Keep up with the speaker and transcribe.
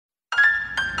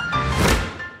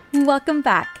Welcome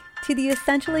back to the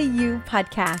Essentially You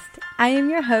podcast. I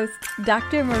am your host,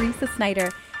 Dr. Marisa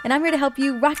Snyder, and I'm here to help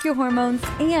you rock your hormones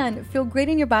and feel great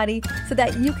in your body so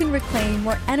that you can reclaim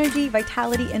more energy,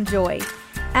 vitality, and joy,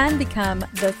 and become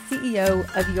the CEO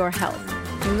of your health.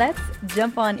 Let's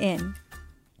jump on in.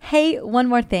 Hey, one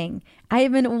more thing. I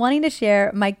have been wanting to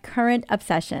share my current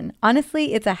obsession.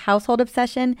 Honestly, it's a household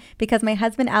obsession because my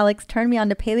husband Alex turned me on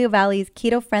to Paleo Valley's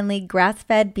keto-friendly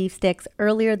grass-fed beef sticks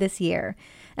earlier this year.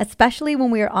 Especially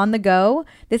when we are on the go,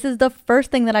 this is the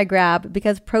first thing that I grab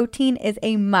because protein is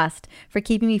a must for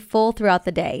keeping me full throughout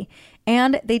the day.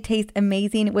 And they taste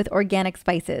amazing with organic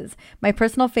spices. My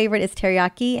personal favorite is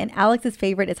teriyaki, and Alex's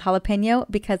favorite is jalapeno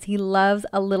because he loves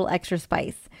a little extra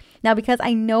spice. Now, because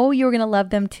I know you're going to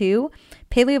love them too,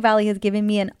 Paleo Valley has given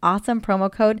me an awesome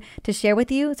promo code to share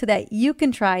with you so that you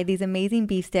can try these amazing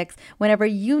beef sticks whenever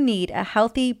you need a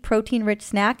healthy, protein-rich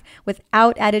snack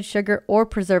without added sugar or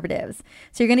preservatives.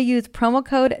 So you're going to use promo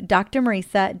code Dr.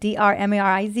 Marisa,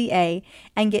 DrMariza,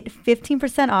 and get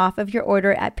 15% off of your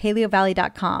order at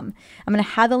paleovalley.com. I'm going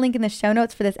to have the link in the show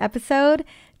notes for this episode.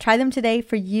 Try them today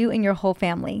for you and your whole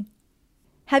family.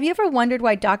 Have you ever wondered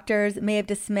why doctors may have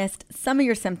dismissed some of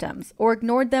your symptoms or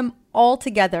ignored them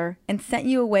altogether and sent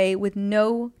you away with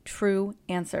no true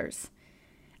answers?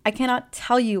 I cannot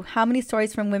tell you how many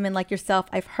stories from women like yourself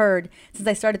I've heard since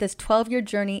I started this 12-year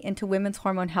journey into women's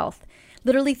hormone health.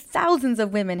 Literally thousands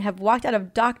of women have walked out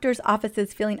of doctors'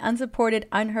 offices feeling unsupported,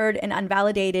 unheard, and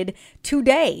unvalidated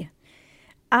today.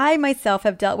 I myself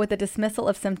have dealt with the dismissal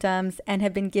of symptoms and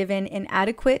have been given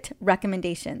inadequate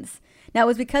recommendations. Now, it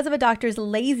was because of a doctor's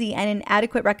lazy and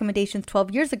inadequate recommendations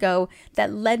 12 years ago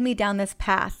that led me down this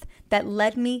path, that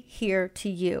led me here to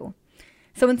you.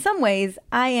 So in some ways,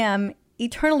 I am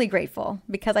eternally grateful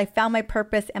because I found my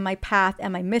purpose and my path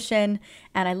and my mission,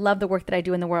 and I love the work that I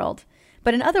do in the world.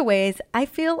 But in other ways, I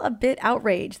feel a bit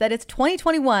outraged that it's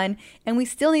 2021 and we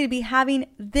still need to be having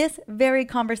this very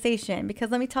conversation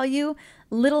because let me tell you,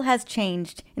 little has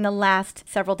changed in the last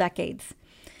several decades.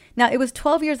 Now, it was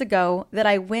 12 years ago that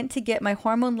I went to get my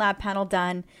hormone lab panel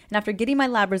done, and after getting my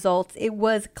lab results, it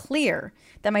was clear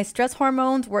that my stress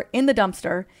hormones were in the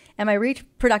dumpster and my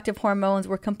reproductive hormones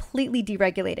were completely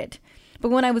deregulated.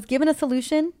 But when I was given a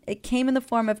solution, it came in the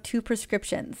form of 2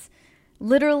 prescriptions.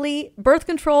 Literally, birth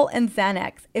control and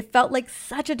Xanax. It felt like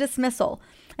such a dismissal.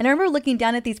 And I remember looking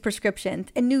down at these prescriptions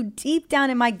and knew deep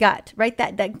down in my gut, right,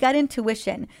 that gut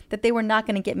intuition that they were not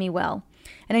going to get me well.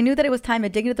 And I knew that it was time to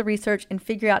dig into the research and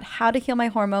figure out how to heal my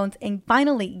hormones and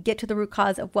finally get to the root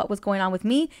cause of what was going on with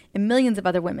me and millions of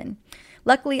other women.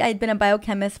 Luckily, I had been a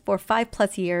biochemist for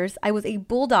 5+ years. I was a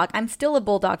bulldog. I'm still a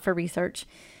bulldog for research.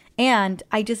 And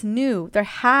I just knew there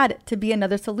had to be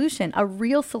another solution, a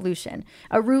real solution,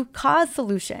 a root cause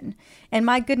solution. And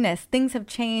my goodness, things have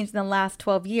changed in the last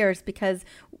 12 years because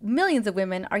millions of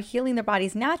women are healing their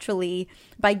bodies naturally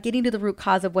by getting to the root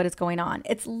cause of what is going on.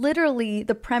 It's literally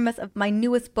the premise of my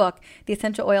newest book, The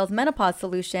Essential Oils Menopause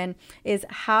Solution, is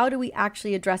how do we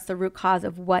actually address the root cause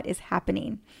of what is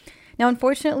happening? Now,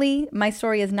 unfortunately, my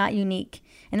story is not unique.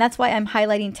 And that's why I'm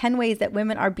highlighting 10 ways that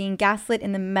women are being gaslit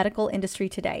in the medical industry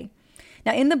today.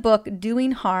 Now, in the book,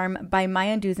 Doing Harm by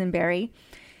Maya Dusenberry,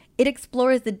 it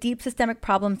explores the deep systemic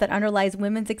problems that underlies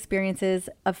women's experiences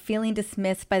of feeling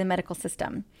dismissed by the medical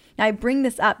system. Now, I bring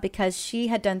this up because she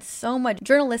had done so much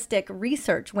journalistic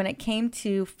research when it came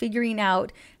to figuring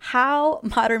out how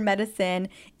modern medicine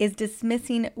is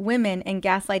dismissing women and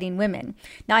gaslighting women.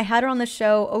 Now, I had her on the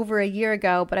show over a year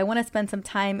ago, but I want to spend some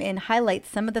time and highlight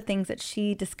some of the things that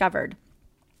she discovered.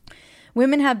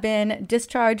 Women have been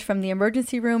discharged from the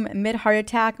emergency room mid-heart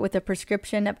attack with a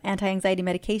prescription of anti-anxiety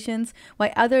medications,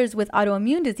 while others with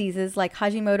autoimmune diseases like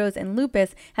Hashimoto's and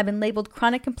lupus have been labeled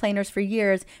chronic complainers for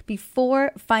years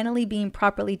before finally being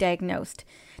properly diagnosed.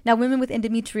 Now, women with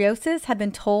endometriosis have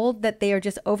been told that they are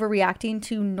just overreacting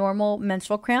to normal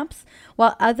menstrual cramps,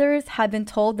 while others have been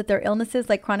told that their illnesses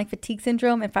like chronic fatigue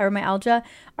syndrome and fibromyalgia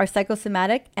are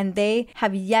psychosomatic, and they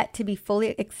have yet to be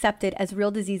fully accepted as real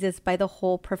diseases by the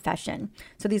whole profession.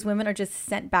 So these women are just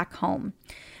sent back home.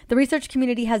 The research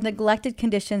community has neglected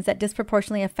conditions that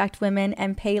disproportionately affect women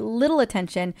and pay little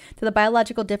attention to the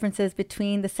biological differences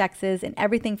between the sexes in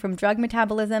everything from drug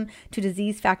metabolism to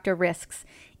disease factor risks,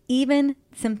 even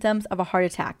symptoms of a heart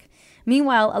attack.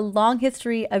 Meanwhile, a long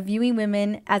history of viewing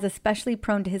women as especially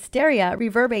prone to hysteria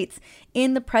reverberates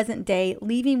in the present day,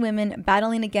 leaving women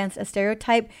battling against a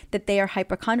stereotype that they are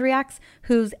hypochondriacs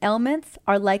whose ailments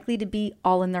are likely to be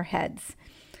all in their heads.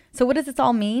 So what does this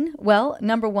all mean? Well,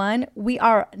 number one, we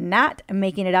are not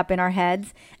making it up in our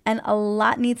heads, and a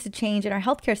lot needs to change in our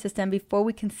healthcare system before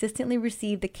we consistently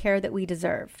receive the care that we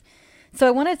deserve. So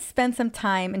I want to spend some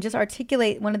time and just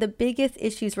articulate one of the biggest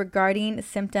issues regarding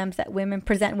symptoms that women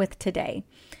present with today.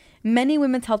 Many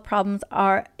women's health problems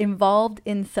are involved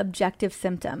in subjective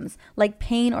symptoms like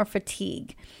pain or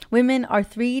fatigue. Women are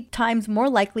 3 times more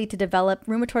likely to develop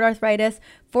rheumatoid arthritis,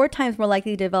 4 times more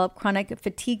likely to develop chronic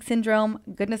fatigue syndrome.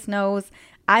 Goodness knows,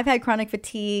 I've had chronic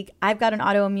fatigue. I've got an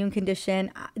autoimmune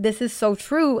condition. This is so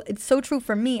true. It's so true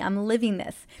for me. I'm living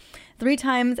this. 3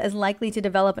 times as likely to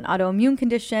develop an autoimmune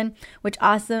condition, which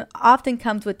also often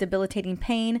comes with debilitating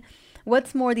pain.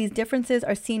 What's more, these differences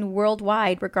are seen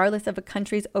worldwide, regardless of a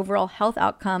country's overall health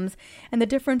outcomes, and the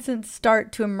differences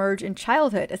start to emerge in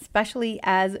childhood, especially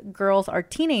as girls are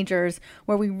teenagers,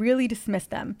 where we really dismiss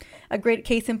them. A great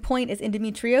case in point is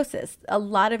endometriosis. A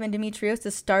lot of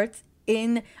endometriosis starts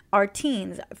in our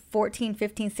teens, 14,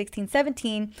 15, 16,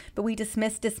 17, but we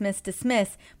dismiss,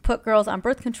 put girls on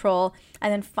birth control.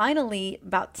 And then finally,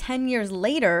 about 10 years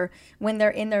later, when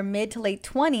they're in their mid to late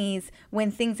 20s,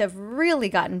 when things have really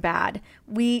gotten bad,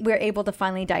 we're able to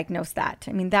finally diagnose that.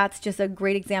 I mean, that's just a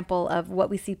great example of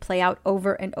what we see play out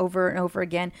over and over and over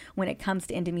again when it comes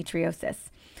to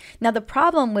endometriosis. Now, the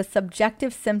problem with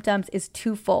subjective symptoms is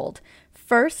twofold.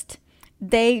 First,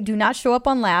 they do not show up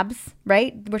on labs,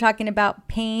 right? We're talking about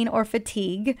pain or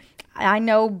fatigue. I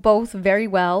know both very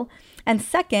well. And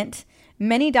second,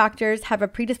 many doctors have a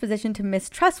predisposition to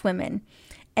mistrust women,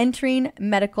 entering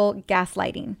medical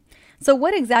gaslighting. So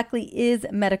what exactly is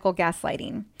medical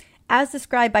gaslighting? As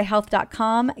described by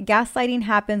health.com, gaslighting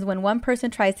happens when one person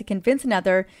tries to convince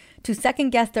another to second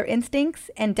guess their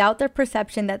instincts and doubt their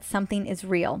perception that something is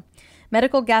real.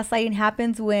 Medical gaslighting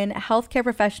happens when healthcare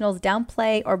professionals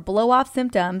downplay or blow off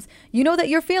symptoms you know that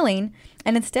you're feeling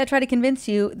and instead try to convince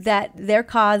you that they're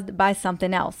caused by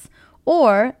something else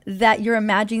or that you're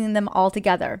imagining them all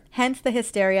together. Hence the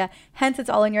hysteria, hence it's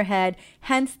all in your head,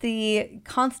 hence the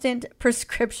constant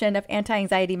prescription of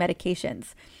anti-anxiety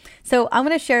medications. So I'm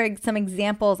going to share some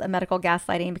examples of medical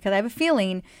gaslighting because I have a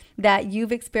feeling that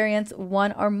you've experienced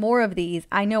one or more of these.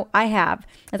 I know I have.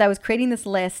 As I was creating this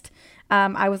list,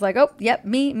 I was like, oh, yep,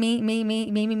 me.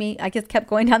 I just kept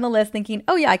going down the list thinking,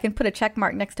 oh yeah, I can put a check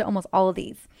mark next to almost all of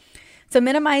these. So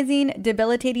minimizing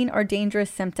debilitating or dangerous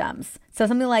symptoms. So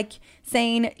something like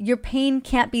saying your pain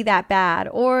can't be that bad,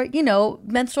 or,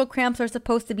 menstrual cramps are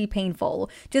supposed to be painful.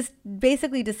 Just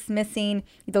basically dismissing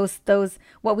those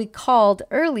what we called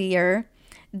earlier,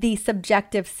 the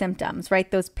subjective symptoms,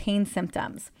 right? Those pain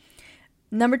symptoms.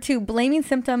 Number 2, blaming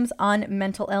symptoms on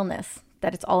mental illness,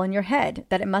 that it's all in your head,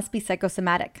 that it must be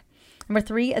psychosomatic. Number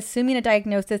 3, assuming a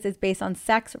diagnosis is based on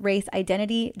sex, race,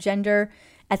 identity, gender,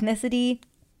 ethnicity,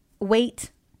 weight,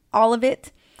 all of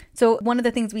it. So one of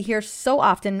the things we hear so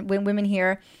often when women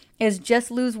hear is just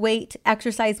lose weight,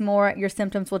 exercise more, your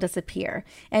symptoms will disappear.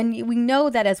 And we know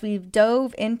that as we've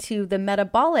dove into the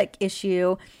metabolic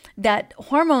issue, that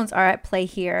hormones are at play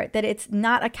here, that it's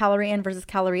not a calorie in versus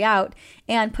calorie out,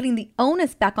 and putting the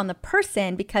onus back on the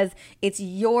person because it's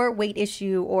your weight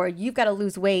issue or you've got to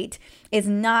lose weight is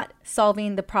not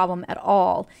solving the problem at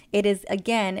all. It is,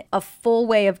 again, a full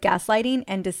way of gaslighting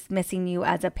and dismissing you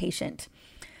as a patient.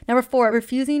 Number 4,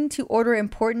 refusing to order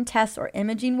important tests or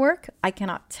imaging work. I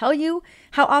cannot tell you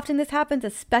how often this happens,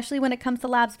 especially when it comes to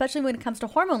labs, especially when it comes to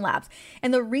hormone labs.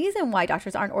 And the reason why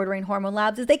doctors aren't ordering hormone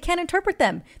labs is they can't interpret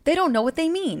them. They don't know what they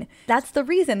mean. That's the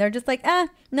reason. They're just like,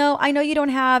 no, I know you don't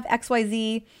have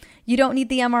XYZ. You don't need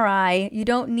the MRI. You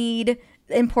don't need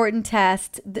important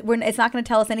test. It's not going to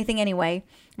tell us anything anyway,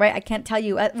 right? I can't tell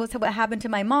you what happened to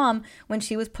my mom when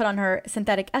she was put on her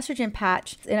synthetic estrogen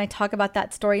patch. And I talk about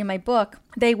that story in my book.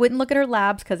 They wouldn't look at her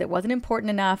labs because it wasn't important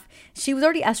enough. She was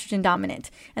already estrogen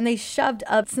dominant and they shoved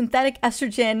a synthetic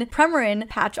estrogen Premarin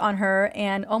patch on her.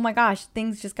 And oh my gosh,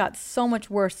 things just got so much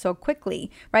worse so quickly,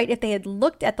 right? If they had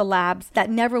looked at the labs, that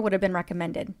never would have been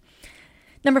recommended.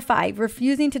 Number 5,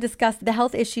 refusing to discuss the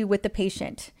health issue with the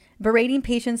patient. Berating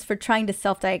patients for trying to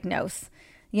self-diagnose,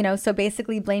 so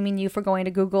basically blaming you for going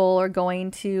to Google or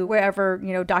going to wherever,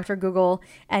 Dr. Google,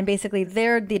 and basically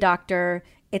they're the doctor.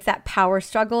 It's that power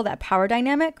struggle, that power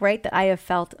dynamic, right, that I have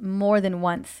felt more than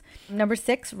once. Number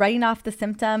 6, writing off the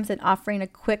symptoms and offering a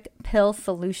quick pill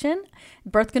solution.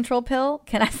 Birth control pill,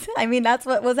 I mean, that's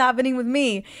what was happening with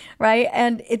me, right?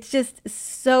 And it's just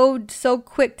so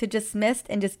quick to dismiss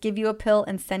and just give you a pill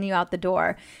and send you out the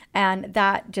door. And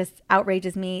that just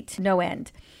outrages me to no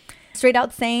end. Straight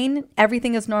out saying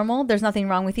everything is normal. There's nothing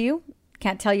wrong with you.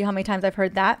 Can't tell you how many times I've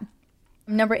heard that.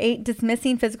 Number 8,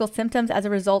 dismissing physical symptoms as a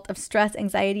result of stress,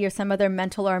 anxiety, or some other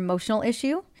mental or emotional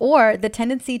issue, or the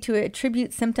tendency to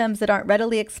attribute symptoms that aren't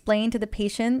readily explained to the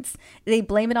patients. They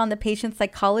blame it on the patient's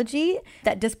psychology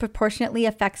that disproportionately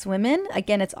affects women.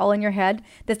 Again, it's all in your head.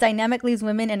 This dynamic leaves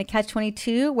women in a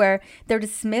catch-22 where they're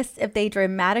dismissed if they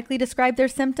dramatically describe their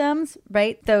symptoms,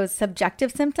 right? Those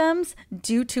subjective symptoms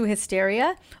due to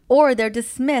hysteria, or they're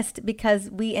dismissed because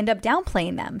we end up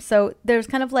downplaying them. So there's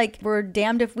kind of like we're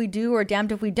damned if we do or damned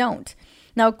if we don't.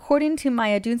 Now, according to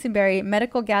Maya Dusenberry,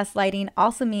 medical gaslighting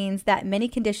also means that many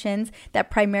conditions that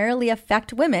primarily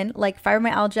affect women, like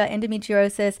fibromyalgia,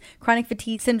 endometriosis, chronic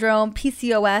fatigue syndrome,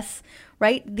 PCOS,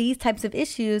 right? These types of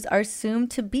issues are assumed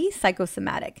to be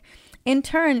psychosomatic. In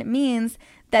turn, means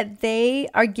that they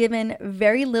are given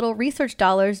very little research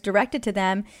dollars directed to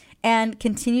them and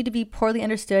continue to be poorly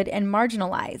understood and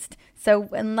marginalized. So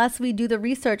unless we do the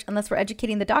research, unless we're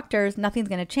educating the doctors, nothing's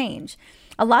going to change.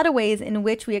 A lot of ways in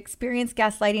which we experience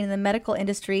gaslighting in the medical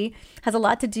industry has a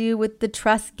lot to do with the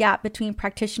trust gap between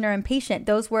practitioner and patient.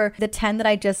 Those were the 10 that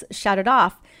I just shouted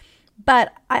off.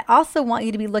 But I also want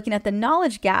you to be looking at the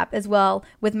knowledge gap as well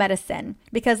with medicine,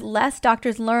 because less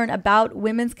doctors learn about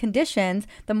women's conditions,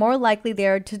 the more likely they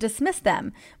are to dismiss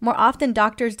them. More often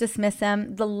doctors dismiss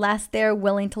them, the less they're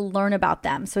willing to learn about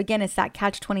them. So again, it's that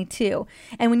catch-22.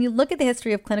 And when you look at the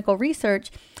history of clinical research,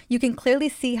 you can clearly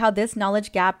see how this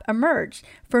knowledge gap emerged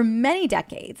for many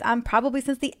decades, probably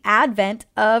since the advent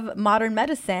of modern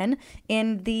medicine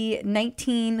in the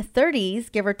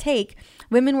 1930s, give or take.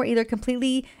 Women were either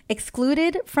completely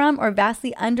excluded from or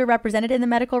vastly underrepresented in the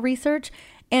medical research,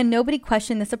 and nobody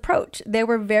questioned this approach. There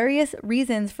were various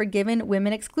reasons for giving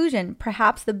women exclusion.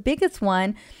 Perhaps the biggest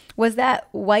one was that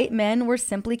white men were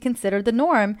simply considered the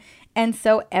norm, and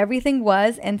so everything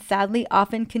was, and sadly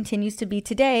often continues to be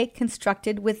today,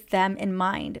 constructed with them in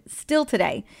mind, still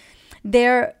today.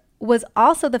 There was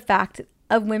also the fact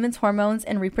of women's hormones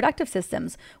and reproductive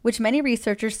systems, which many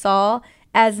researchers saw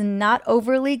as not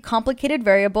overly complicated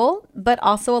variable, but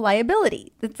also a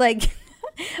liability. It's like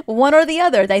one or the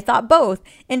other. They thought both.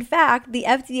 In fact, the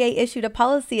FDA issued a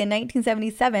policy in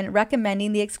 1977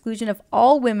 recommending the exclusion of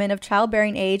all women of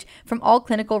childbearing age from all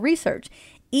clinical research,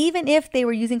 even if they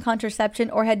were using contraception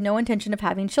or had no intention of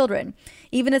having children.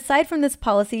 Even aside from this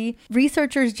policy,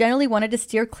 researchers generally wanted to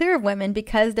steer clear of women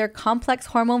because their complex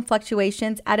hormone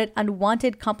fluctuations added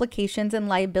unwanted complications and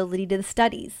liability to the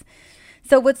studies.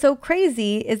 So what's so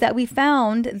crazy is that we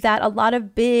found that a lot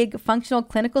of big functional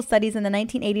clinical studies in the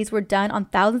 1980s were done on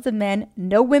thousands of men,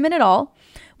 no women at all,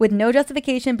 with no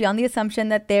justification beyond the assumption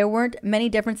that there weren't many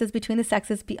differences between the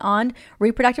sexes beyond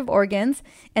reproductive organs,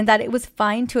 and that it was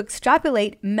fine to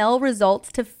extrapolate male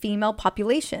results to female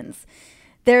populations.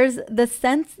 There's the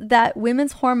sense that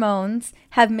women's hormones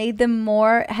have made them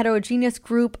more heterogeneous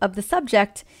group of the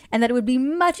subject, and that it would be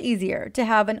much easier to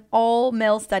have an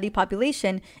all-male study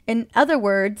population. In other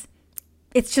words,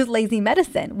 it's just lazy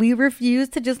medicine. We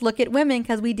refused to just look at women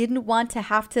because we didn't want to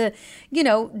have to,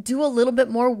 do a little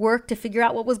bit more work to figure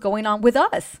out what was going on with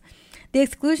us. The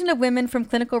exclusion of women from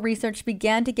clinical research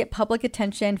began to get public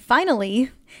attention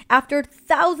finally after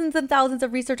thousands and thousands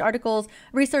of research articles.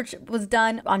 Research was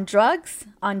done on drugs,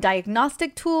 on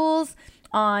diagnostic tools,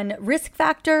 on risk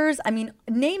factors.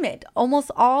 Name it.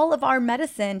 Almost all of our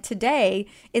medicine today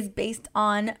is based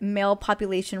on male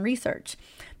population research.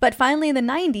 But finally in the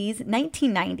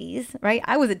 1990s, right?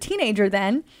 I was a teenager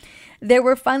then. There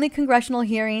were finally congressional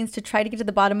hearings to try to get to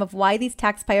the bottom of why these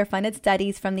taxpayer-funded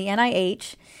studies from the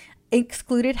NIH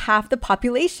excluded half the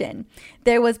population.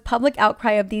 There was public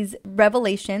outcry of these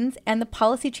revelations, and the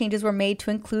policy changes were made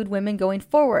to include women going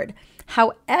forward.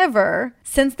 However,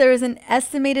 since there is an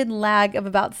estimated lag of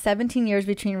about 17 years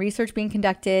between research being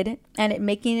conducted and it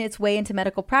making its way into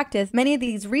medical practice, many of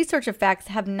these research effects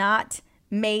have not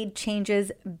made changes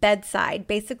bedside.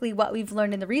 Basically, what we've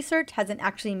learned in the research hasn't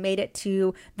actually made it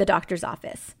to the doctor's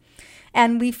office.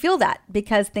 And we feel that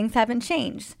because things haven't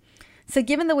changed. So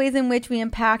given the ways in which we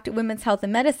impact women's health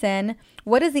and medicine,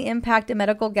 what is the impact of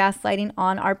medical gaslighting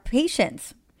on our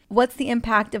patients? What's the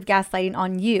impact of gaslighting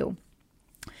on you?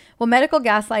 Well, medical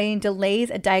gaslighting delays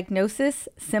a diagnosis,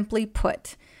 simply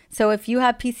put. So if you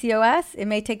have PCOS, it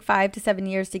may take 5 to 7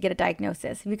 years to get a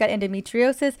diagnosis. If you've got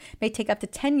endometriosis, it may take up to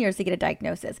 10 years to get a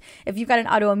diagnosis. If you've got an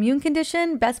autoimmune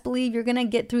condition, best believe you're going to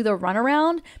get through the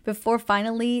runaround before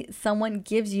finally someone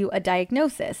gives you a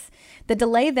diagnosis. The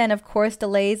delay then, of course,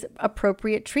 delays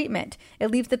appropriate treatment.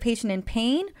 It leaves the patient in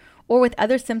pain or with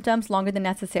other symptoms longer than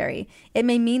necessary. It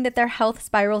may mean that their health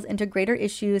spirals into greater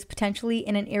issues, potentially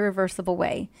in an irreversible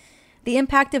way. The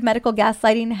impact of medical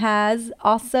gaslighting has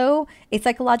also a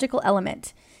psychological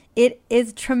element. It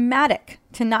is traumatic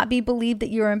to not be believed that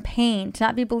you're in pain, to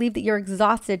not be believed that you're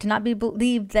exhausted, to not be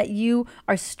believed that you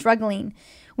are struggling.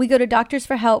 We go to doctors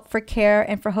for help, for care,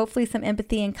 and for hopefully some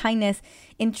empathy and kindness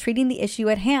in treating the issue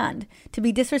at hand. To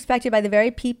be disrespected by the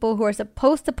very people who are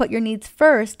supposed to put your needs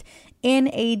first in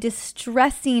a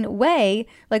distressing way,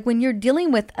 like when you're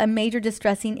dealing with a major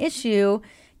distressing issue,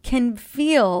 can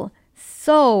feel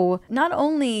so not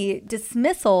only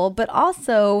dismissal, but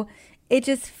also it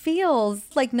just feels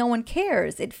like no one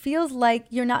cares. It feels like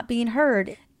you're not being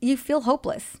heard. You feel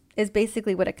hopeless is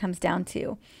basically what it comes down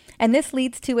to. And this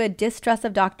leads to a distrust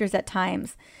of doctors at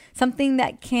times, something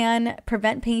that can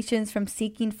prevent patients from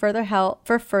seeking further help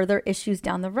for further issues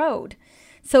down the road.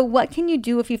 So what can you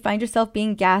do if you find yourself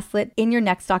being gaslit in your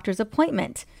next doctor's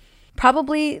appointment?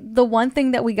 Probably the one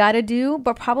thing that we got to do,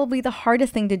 but probably the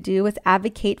hardest thing to do, is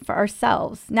advocate for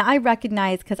ourselves. Now, I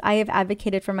recognize, because I have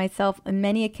advocated for myself on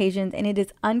many occasions, and it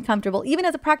is uncomfortable. Even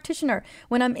as a practitioner,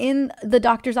 when I'm in the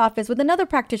doctor's office with another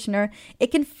practitioner,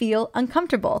 it can feel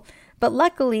uncomfortable. But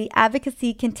luckily,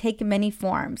 advocacy can take many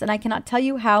forms. And I cannot tell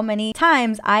you how many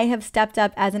times I have stepped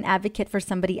up as an advocate for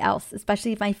somebody else,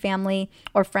 especially my family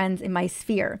or friends in my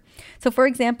sphere. So for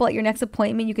example, at your next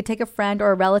appointment, you could take a friend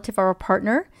or a relative or a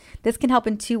partner. This can help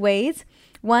in two ways.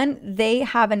 One, they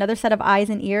have another set of eyes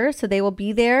and ears, so they will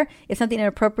be there if something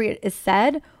inappropriate is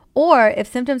said, or if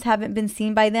symptoms haven't been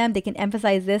seen by them, they can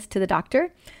emphasize this to the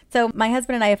doctor. So my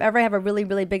husband and I, if ever I have a really,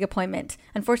 really big appointment,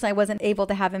 unfortunately, I wasn't able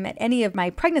to have him at any of my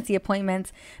pregnancy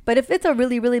appointments, but if it's a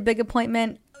really, really big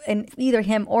appointment, and either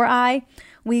him or I,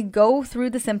 we go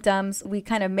through the symptoms, we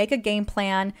kind of make a game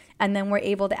plan, and then we're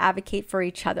able to advocate for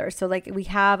each other. So like we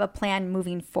have a plan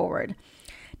moving forward.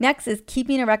 Next is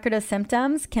keeping a record of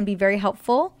symptoms can be very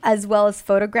helpful, as well as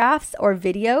photographs or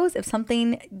videos. If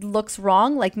something looks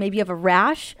wrong, like maybe you have a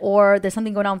rash or there's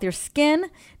something going on with your skin,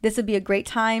 this would be a great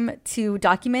time to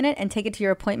document it and take it to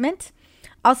your appointment.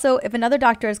 Also, if another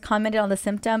doctor has commented on the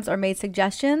symptoms or made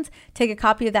suggestions, take a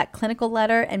copy of that clinical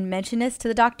letter and mention this to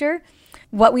the doctor.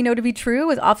 What we know to be true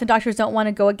is often doctors don't want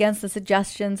to go against the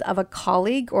suggestions of a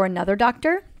colleague or another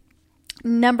doctor.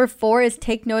 Number 4 is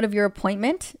take note of your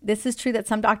appointment. This is true that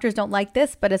some doctors don't like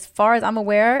this, but as far as I'm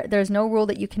aware, there's no rule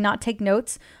that you cannot take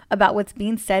notes about what's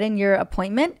being said in your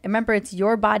appointment. Remember, it's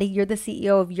your body. You're the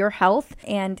CEO of your health,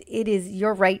 and it is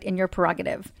your right and your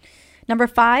prerogative. Number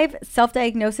 5,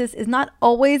 self-diagnosis is not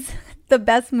always the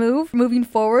best move moving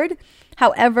forward.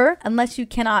 However, unless you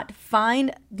cannot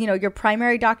find, your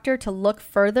primary doctor to look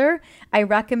further, I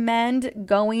recommend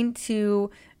going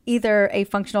to either a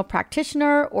functional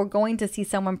practitioner or going to see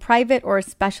someone private or a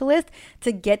specialist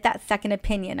to get that second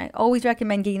opinion. I always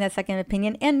recommend getting that second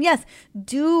opinion. And yes,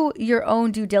 do your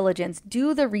own due diligence,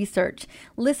 do the research,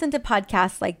 listen to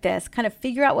podcasts like this, kind of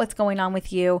figure out what's going on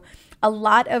with you. A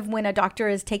lot of when a doctor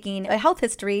is taking a health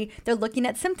history, they're looking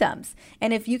at symptoms.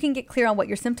 And if you can get clear on what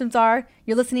your symptoms are,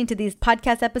 you're listening to these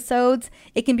podcast episodes,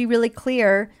 it can be really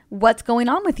clear what's going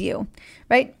on with you,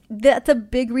 right? That's a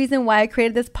big reason why I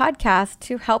created this podcast,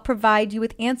 to help provide you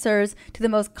with answers to the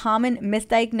most common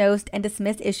misdiagnosed and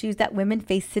dismissed issues that women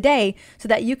face today, so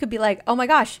that you could be like, oh my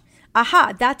gosh,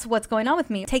 aha, that's what's going on with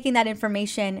me. Taking that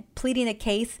information, pleading a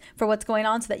case for what's going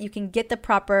on so that you can get the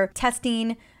proper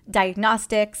testing,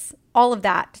 diagnostics, all of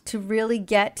that to really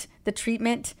get the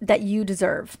treatment that you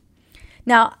deserve.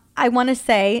 Now, I want to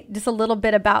say just a little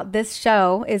bit about this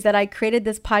show is that I created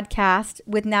this podcast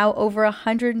with now over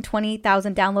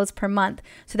 120,000 downloads per month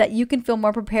so that you can feel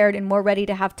more prepared and more ready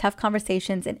to have tough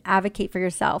conversations and advocate for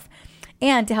yourself,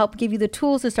 and to help give you the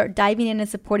tools to start diving in and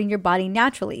supporting your body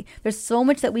naturally. There's so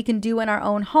much that we can do in our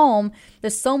own home.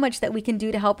 There's so much that we can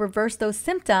do to help reverse those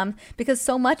symptoms, because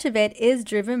so much of it is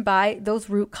driven by those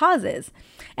root causes.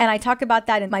 And I talk about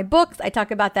that in my books. I talk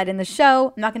about that in the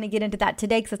show. I'm not going to get into that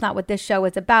today because that's not what this show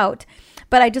is about.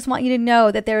 But I just want you to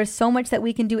know that there is so much that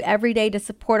we can do every day to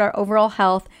support our overall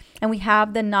health. And we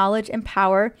have the knowledge and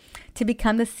power to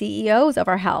become the CEOs of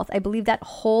our health. I believe that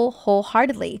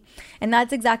wholeheartedly. And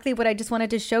that's exactly what I just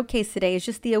wanted to showcase today, is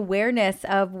just the awareness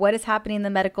of what is happening in the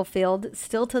medical field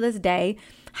still to this day,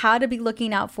 how to be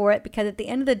looking out for it, because at the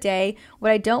end of the day,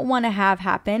 what I don't want to have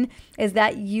happen is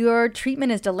that your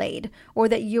treatment is delayed or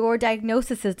that your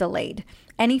diagnosis is delayed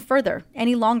any further,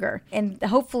 any longer. And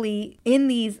hopefully in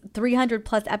these 300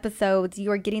 plus episodes, you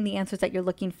are getting the answers that you're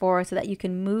looking for so that you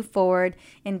can move forward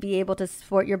and be able to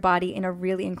support your body in a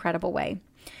really incredible way.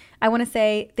 I want to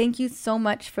say thank you so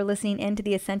much for listening into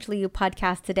the Essentially You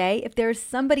podcast today. If there's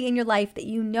somebody in your life that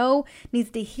you know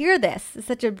needs to hear this, it's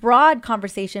such a broad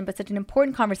conversation, but such an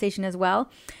important conversation as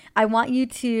well, I want you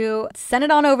to send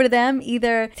it on over to them.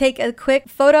 Either take a quick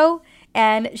photo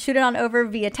and shoot it on over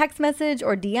via text message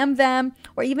or DM them,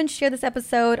 or even share this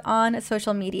episode on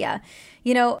social media.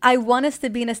 You know, I want us to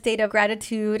be in a state of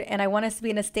gratitude, and I want us to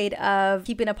be in a state of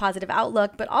keeping a positive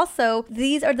outlook, but also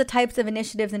these are the types of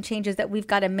initiatives and changes that we've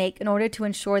got to make in order to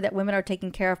ensure that women are taken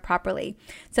care of properly.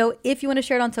 So if you want to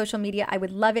share it on social media, I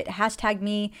would love it. Hashtag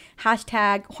me,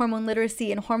 hashtag hormone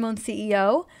literacy and hormone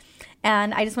CEO.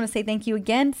 And I just want to say thank you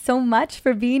again so much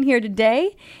for being here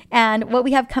today. And what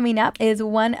we have coming up is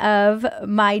one of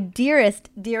my dearest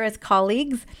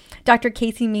colleagues, Dr.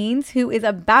 Casey Means, who is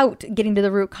about getting to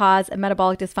the root cause of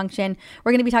metabolic dysfunction.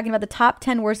 We're going to be talking about the top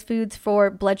 10 worst foods for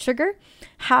blood sugar,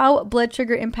 how blood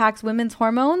sugar impacts women's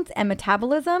hormones and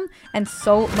metabolism, and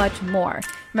so much more.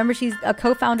 Remember, she's a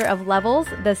co-founder of Levels,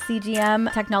 the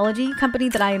CGM technology company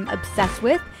that I'm obsessed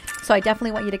with. So I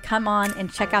definitely want you to come on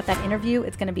and check out that interview.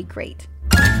 It's going to be great.